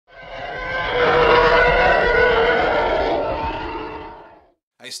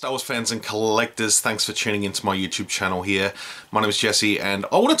Star Wars fans and collectors, thanks for tuning into my YouTube channel here. My name is Jesse and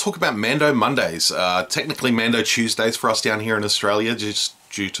I want to talk about Mando Mondays. Technically Mando Tuesdays for us down here in Australia, just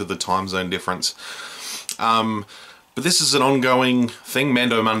due to the time zone difference. But this is an ongoing thing,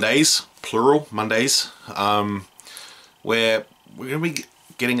 Mando Mondays, plural, Mondays, where we're going to be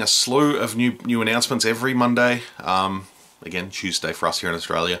getting a slew of new announcements every Monday. Again, Tuesday for us here in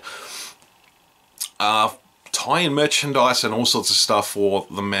Australia. Tie-in merchandise and all sorts of stuff for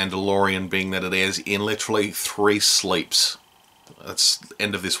The Mandalorian, being that it airs in literally 3 sleeps. That's the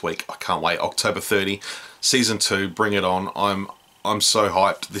end of this week. I can't wait. October 30, Season 2, bring it on. I'm so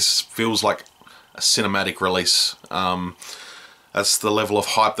hyped. This feels like a cinematic release. That's the level of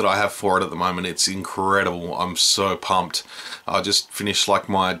hype that I have for it at the moment. It's incredible. I'm so pumped. I just finished like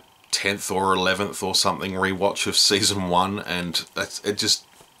my 10th or 11th or something rewatch of Season 1, and it just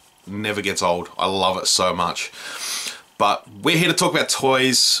never gets old. I love it so much. But we're here to talk about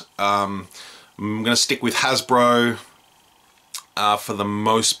toys. I'm going to stick with Hasbro. For the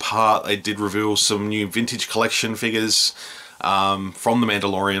most part, they did reveal some new vintage collection figures from The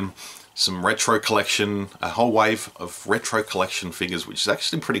Mandalorian. Some retro collection, a whole wave of retro collection figures, which is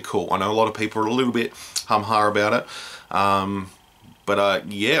actually pretty cool. I know a lot of people are a little bit hum-ha about it.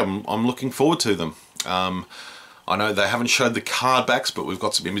 Yeah, I'm looking forward to them. I know they haven't showed the card backs, but we've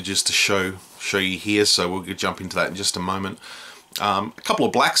got some images to show you here, so we'll jump into that in just a moment. A couple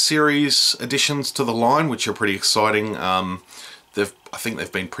of Black Series additions to the line, which are pretty exciting. I think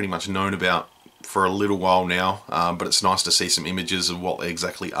they've been pretty much known about for a little while now, but it's nice to see some images of what they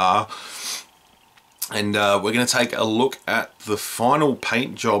exactly are. And we're going to take a look at the final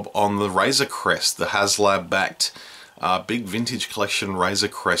paint job on the Razor Crest, the HasLab-backed big vintage collection Razor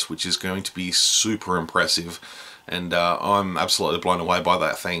Crest, which is going to be super impressive. And I'm absolutely blown away by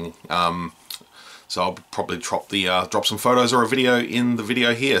that thing. So I'll probably drop some photos or a video in the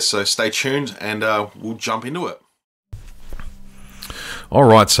video here. So stay tuned and we'll jump into it.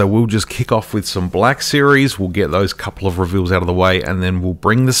 Alright, so we'll just kick off with some Black Series. We'll get those couple of reveals out of the way, and then we'll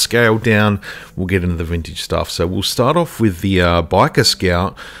bring the scale down. We'll get into the vintage stuff. So we'll start off with the Biker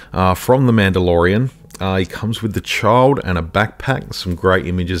Scout from The Mandalorian. He comes with the child and a backpack. Some great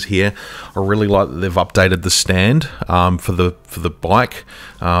images here. I really like that they've updated the stand for the bike.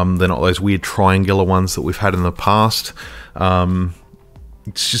 They're not those weird triangular ones that we've had in the past.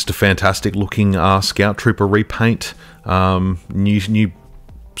 It's just a fantastic looking Scout Trooper repaint. New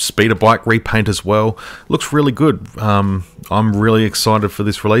speeder bike repaint as well. Looks really good. I'm really excited for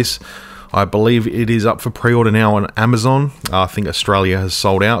this release. I believe it is up for pre-order now on Amazon. I think Australia has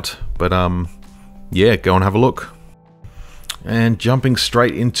sold out, but yeah, go and have a look. And jumping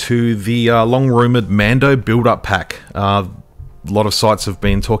straight into the long-rumoured Mando build-up pack. A lot of sites have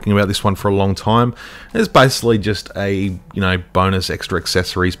been talking about this one for a long time. It's basically just a bonus extra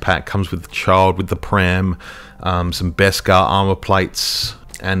accessories pack. Comes with the child, with the pram, some Beskar armor plates,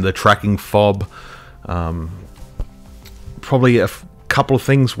 and the tracking fob. Probably a couple of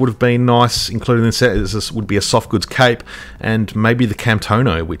things would have been nice included in the set. This would be a soft goods cape and maybe the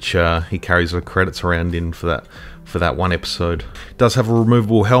Camtono, which he carries the credits around in for that one episode. It does have a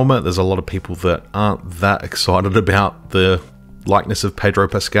removable helmet. There's a lot of people that aren't that excited about the likeness of Pedro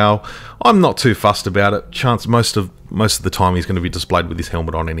Pascal. I'm not too fussed about it. Most of the time he's going to be displayed with his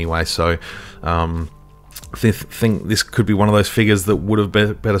helmet on anyway, so I think this could be one of those figures that would have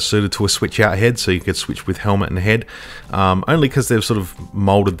been better suited to a switch out head, so you could switch with helmet and head, only because they've sort of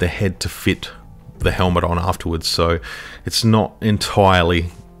molded the head to fit the helmet on afterwards, so it's not entirely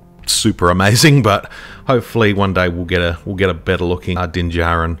super amazing, but hopefully one day we'll get a better looking Din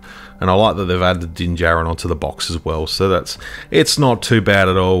Djarin. And I like that they've added Din Djarin onto the box as well, so it's not too bad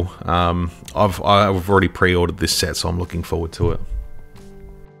at all. I've already pre-ordered this set, so I'm looking forward to it.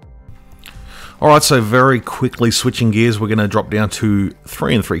 Alright, so very quickly switching gears, we're going to drop down to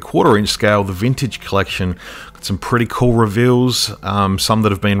 3 3/4 inch scale, the vintage collection. Got some pretty cool reveals, some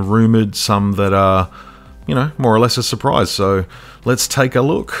that have been rumoured, some that are, more or less a surprise. So let's take a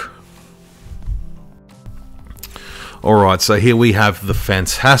look. Alright, so here we have the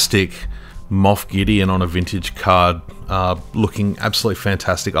fantastic Moff Gideon on a vintage card, looking absolutely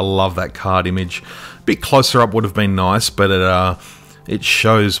fantastic. I love that card image. A bit closer up would have been nice, but it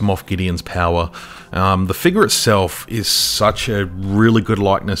shows Moff Gideon's power. The figure itself is such a really good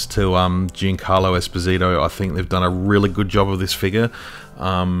likeness to Giancarlo Esposito. I think they've done a really good job of this figure.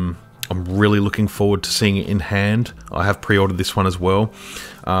 I'm really looking forward to seeing it in hand. I have pre-ordered this one as well.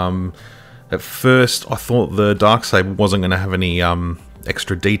 At first, I thought the Darksaber wasn't going to have any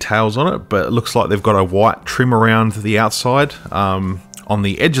extra details on it, but it looks like they've got a white trim around the outside on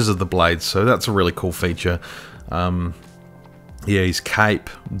the edges of the blades, so that's a really cool feature. Yeah, his cape,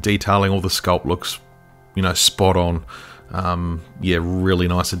 detailing all the sculpt looks, you know, spot on. Yeah, really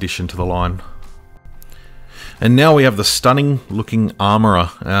nice addition to the line. And now we have the stunning looking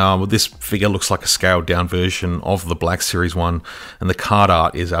Armourer. This figure looks like a scaled down version of the Black Series one, and the card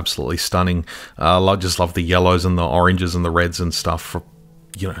art is absolutely stunning. I just love the yellows and the oranges and the reds and stuff.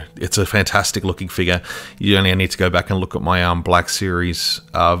 You know, it's a fantastic looking figure. You only need to go back and look at my Black Series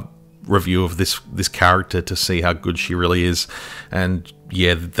review of this character to see how good she really is. And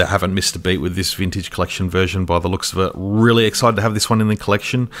yeah, they haven't missed a beat with this vintage collection version by the looks of it. Really excited to have this one in the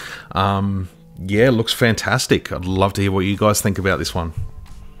collection. Yeah, it looks fantastic. I'd love to hear what you guys think about this one.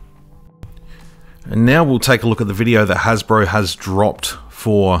 And now we'll take a look at the video that Hasbro has dropped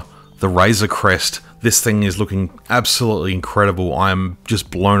for the Razor Crest. This thing is looking absolutely incredible. I am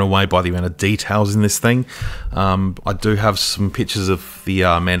just blown away by the amount of details in this thing. I do have some pictures of the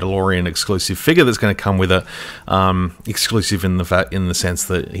Mandalorian exclusive figure that's going to come with it. Exclusive in the sense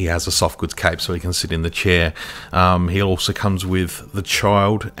that he has a soft goods cape so he can sit in the chair. He also comes with the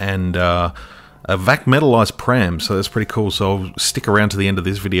child and a vac metalized pram, so that's pretty cool. So I'll stick around to the end of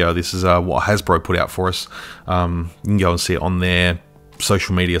this video. This is what Hasbro put out for us. You can go and see it on their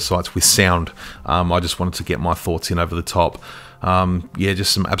social media sites with sound. I just wanted to get my thoughts in over the top. Yeah,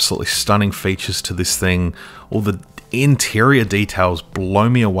 just some absolutely stunning features to this thing. All the interior details blow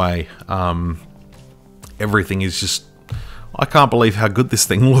me away. Everything is just, I can't believe how good this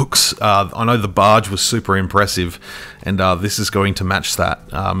thing looks. I know the barge was super impressive, and this is going to match that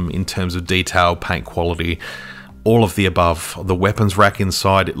in terms of detail, paint quality, all of the above. The weapons rack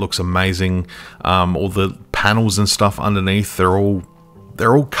inside, it looks amazing. All the panels and stuff underneath, they're all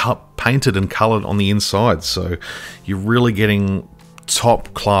painted and colored on the inside, so you're really getting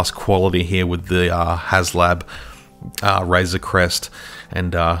top class quality here with the HasLab Razor Crest.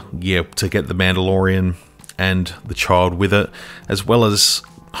 And yeah, to get the Mandalorian and the child with it, as well as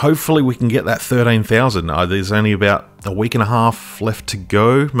hopefully we can get that 13,000. There's only about a week and a half left to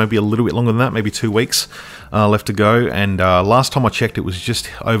go, maybe a little bit longer than that, maybe 2 weeks left to go. And last time I checked, it was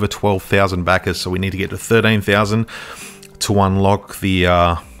just over 12,000 backers, so we need to get to 13,000 to unlock the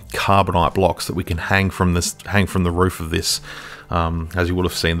carbonite blocks that we can hang from the roof of this. As you would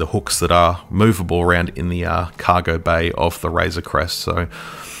have seen, the hooks that are movable around in the cargo bay of the Razor Crest. So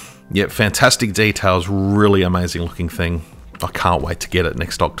yeah, fantastic details, really amazing looking thing. I can't wait to get it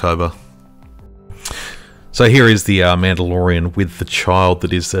next October. So here is the Mandalorian with the child.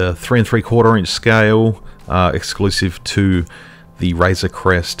 That is a 3 3/4 inch scale, exclusive to the Razor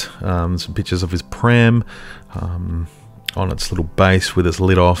Crest. Some pictures of his pram on its little base with its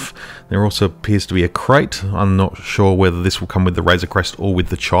lid off. There also appears to be a crate. I'm not sure whether this will come with the Razor Crest or with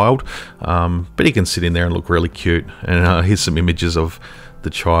the child, but he can sit in there and look really cute. And here's some images of the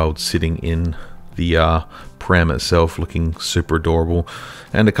child sitting in the pram itself, looking super adorable.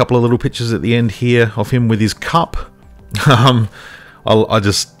 And a couple of little pictures at the end here of him with his cup. He's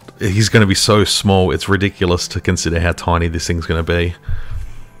going to be so small, it's ridiculous to consider how tiny this thing's going to be.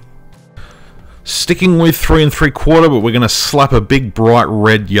 Sticking with 3 3/4, but we're going to slap a big bright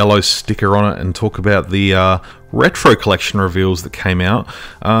red yellow sticker on it and talk about the retro collection reveals that came out.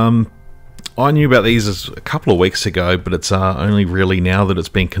 I knew about these a couple of weeks ago, but it's only really now that it's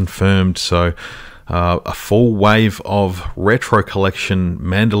been confirmed. So a full wave of retro collection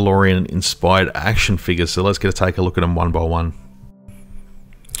Mandalorian inspired action figures. So let's take a look at them one by one.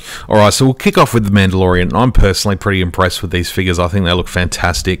 Alright, so we'll kick off with the Mandalorian. I'm personally pretty impressed with these figures. I think they look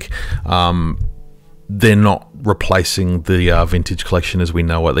fantastic. They're not replacing the vintage collection as we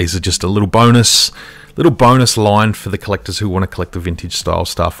know it. These are just a little bonus line for the collectors who want to collect the vintage style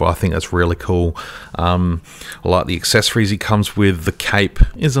stuff. I think that's really cool. I like the accessories he comes with. The cape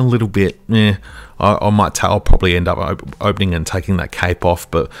is a little bit, I'll probably end up opening and taking that cape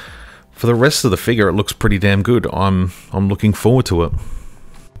off, but for the rest of the figure, it looks pretty damn good. I'm looking forward to it.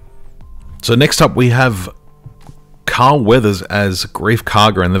 So next up we have Carl Weathers as Grief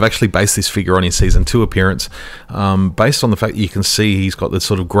Karga, and they've actually based this figure on his Season 2 appearance, based on the fact that you can see he's got this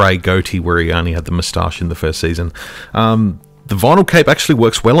sort of grey goatee where he only had the moustache in the first season. The vinyl cape actually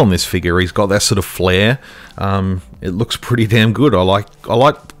works well on this figure. He's got that sort of flare. It looks pretty damn good. I like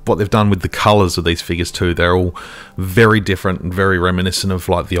what they've done with the colours of these figures too. They're all very different and very reminiscent of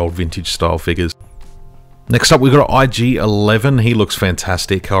like the old vintage style figures. Next up, we've got IG-11. He looks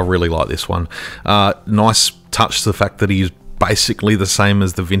fantastic. I really like this one. Nice touch to the fact that he's basically the same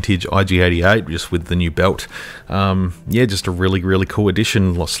as the vintage IG-88, just with the new belt. Yeah, just a really, really cool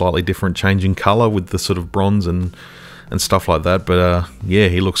addition. Slightly different change in colour with the sort of bronze and stuff like that. But yeah,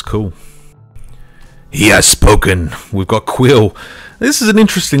 he looks cool. He has spoken. We've got Quill. This is an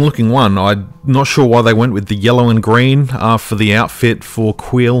interesting looking one. I'm not sure why they went with the yellow and green for the outfit for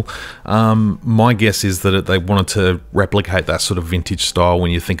Quill. My guess is that they wanted to replicate that sort of vintage style. When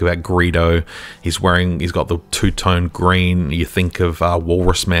you think about Greedo, he's got the two-tone green. You think of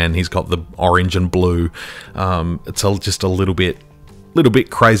Walrus Man, he's got the orange and blue. It's just a little bit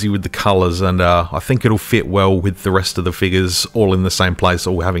crazy with the colors, and I think it'll fit well with the rest of the figures all in the same place,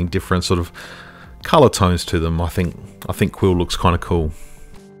 all having different sort of color tones to them. I think Quill looks kind of cool.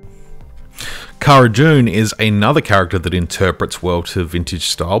 Cara Dune is another character that interprets well to vintage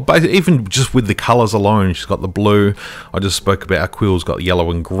style, but even just with the colors alone. She's got the blue. I just spoke about how Quill's got yellow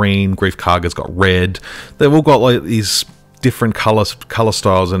and green. Grief Karga's got red. They've all got like these different color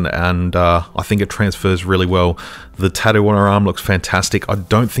styles, and I think it transfers really well. The tattoo on her arm looks fantastic. I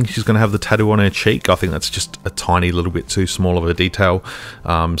don't think she's going to have the tattoo on her cheek. I think that's just a tiny little bit too small of a detail.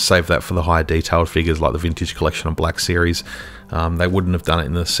 Save that for the higher detailed figures like the Vintage Collection and Black Series. They wouldn't have done it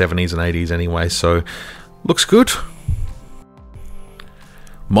in the 70s and 80s anyway, so looks good.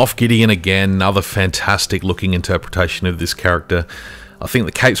 Moff Gideon again, another fantastic looking interpretation of this character. I think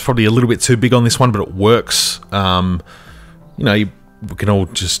the cape's probably a little bit too big on this one, but it works. You know, we can all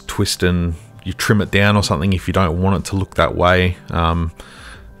just twist and you trim it down or something if you don't want it to look that way.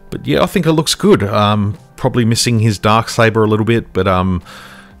 But yeah, I think it looks good. Probably missing his Darksaber a little bit, but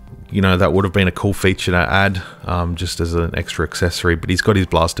you know, that would have been a cool feature to add just as an extra accessory. But he's got his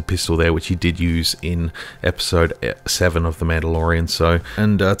blaster pistol there, which he did use in episode 7 of The Mandalorian. So,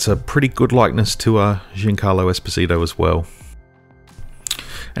 and it's a pretty good likeness to Giancarlo Esposito as well.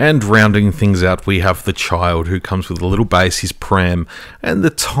 And rounding things out, we have the child, who comes with a little base, his pram, and the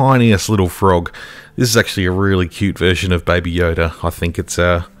tiniest little frog. This is actually a really cute version of Baby Yoda. I think it's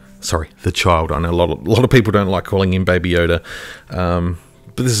sorry, the child. I know a lot of people don't like calling him Baby Yoda,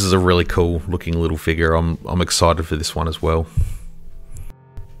 but this is a really cool looking little figure. I'm excited for this one as well.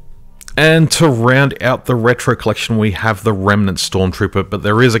 And to round out the retro collection, we have the Remnant Stormtrooper, but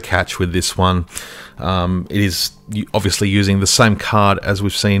there is a catch with this one. It is obviously using the same card as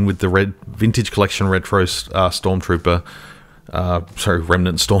we've seen with the Vintage Collection Retro Stormtrooper. Sorry,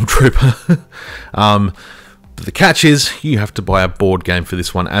 Remnant Stormtrooper. But the catch is you have to buy a board game for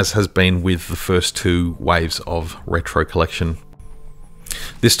this one, as has been with the first 2 waves of Retro Collection.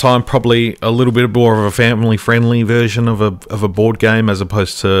 This time probably a little bit more of a family-friendly version of a board game, as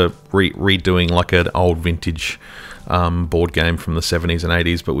opposed to redoing like an old vintage board game from the 70s and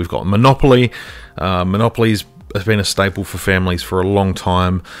 80s. But we've got Monopoly. Monopoly has been a staple for families for a long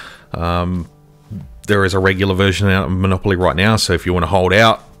time. There is a regular version out of Monopoly right now, so if you want to hold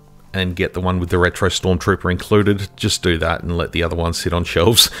out and get the one with the Retro Stormtrooper included, just do that and let the other one sit on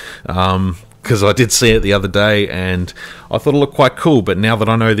shelves. Because I did see it the other day and I thought it looked quite cool, but now that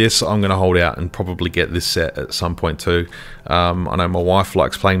I know this, I'm going to hold out and probably get this set at some point too. I know my wife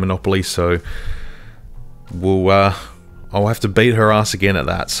likes playing Monopoly, so I'll have to beat her ass again at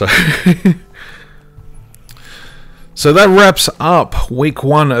that. So that wraps up week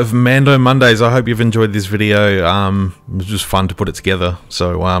 1 of Mando Mondays. I hope you've enjoyed this video. It was just fun to put it together.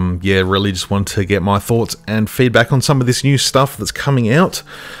 So yeah, really just want to get my thoughts and feedback on some of this new stuff that's coming out.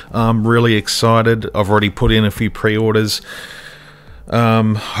 I'm really excited. I've already put in a few pre-orders.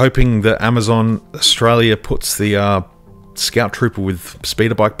 Hoping that Amazon Australia puts the Scout Trooper with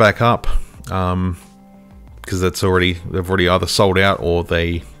Speeder Bike back up. Because they've already either sold out or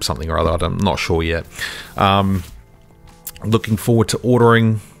something or other. I'm not sure yet. Looking forward to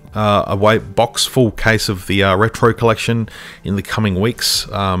ordering a box full case of the retro collection in the coming weeks.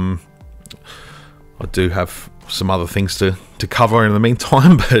 I do have some other things to cover in the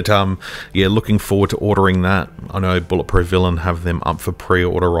meantime, but yeah, looking forward to ordering that. I know Bulletproof Villain have them up for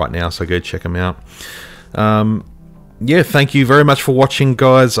pre-order right now, so go check them out. Yeah, thank you very much for watching,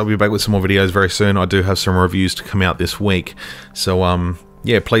 guys. I'll be back with some more videos very soon. I do have some reviews to come out this week, so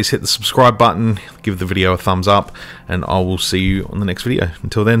yeah, please hit the subscribe button, give the video a thumbs up, and I will see you on the next video.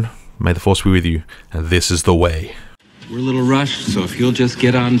 Until then, may the Force be with you, and this is the way. We're a little rushed, so if you'll just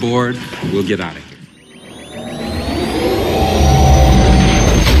get on board, we'll get on it.